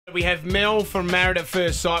We have Mel from Married at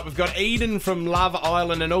First Sight. We've got Eden from Love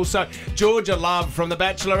Island and also Georgia Love from The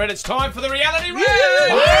Bachelorette. It's time for the reality round.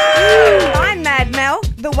 I'm Mad Mel,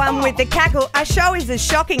 the one with the cackle. Our show is as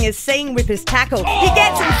shocking as seeing Wippa's tackle. He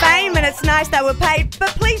gets some fame and it's nice that we're paid, but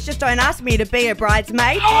please just don't ask me to be a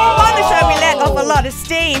bridesmaid. On the show we let off a lot of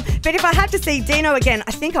steam, but if I have to see Dino again,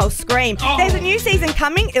 I think I'll scream. There's a new season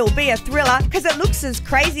coming, it'll be a thriller, because it looks as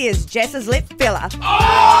crazy as Jess's lip filler.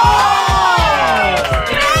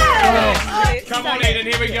 Come on, Eden,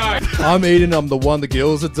 here we go. I'm Eden, I'm the one the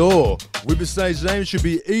girls adore. Wippa's stage name should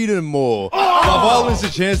be Eden more. Love Island's a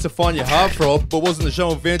chance to find your heartthrob, but wasn't the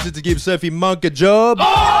show invented to give Sophie Monk a job?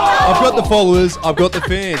 I've got the followers, I've got the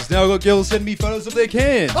fans. Now I've got girls sending me photos of their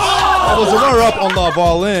cans. I was a runner-up on Love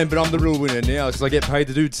Island, but I'm the real winner now because I get paid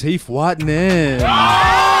to do teeth whitening.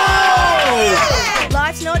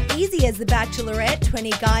 Life's not easy as The Bachelorette.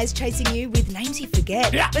 20 guys chasing you with names you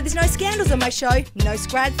forget. But there's no scandals on my show, no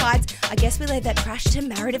scrag fights. I guess we leave that trash to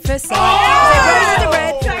Married at First Sight. Roses are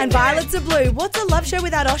red and violets are blue. What's a love show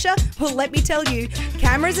without Osher? Well, let me tell you.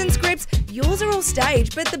 Cameras and scripts, yours are all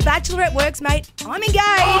staged, but The Bachelorette works, mate. I'm engaged.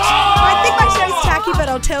 I think my show's tacky, but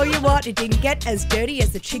I'll tell you what, it didn't get as dirty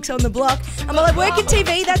as the chicks on the block. And while I work in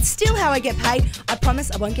TV, that's still how I get paid. I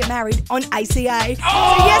promise I won't get married on ACA. So yes,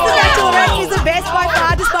 The Bachelorette is the best by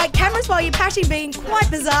far, despite cameras while you're patching being quite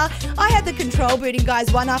bizarre. I had the control booting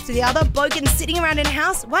guys one after the other, blokins sitting around in a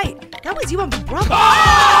house. Wait, that was you on Big Brother.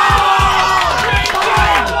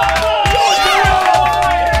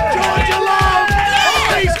 Georgia Love!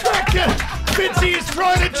 He's cracked it! Fitzy is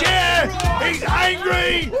throwing a chair! He's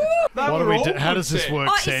angry! What do we do? How does this work,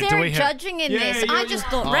 Sam? Is there a judging in this? I just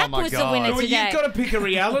thought Rap was the winner Well, today. you've got to pick a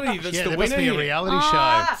reality that's the there winner must be a here. reality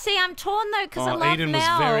show. See, I'm torn though because I love Eden Mel.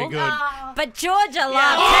 was very good. But Georgia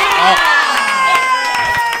loves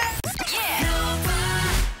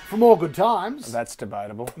For more good times, That's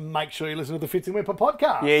debatable. make sure you listen to the Fitzy Wippa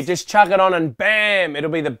podcast. Yeah, just chuck it on and bam, it'll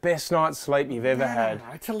be the best night's sleep you've ever had.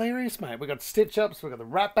 It's hilarious, mate. We got stitch-ups, we got the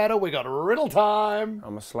rap battle, we got riddle time.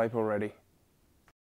 I'm asleep already.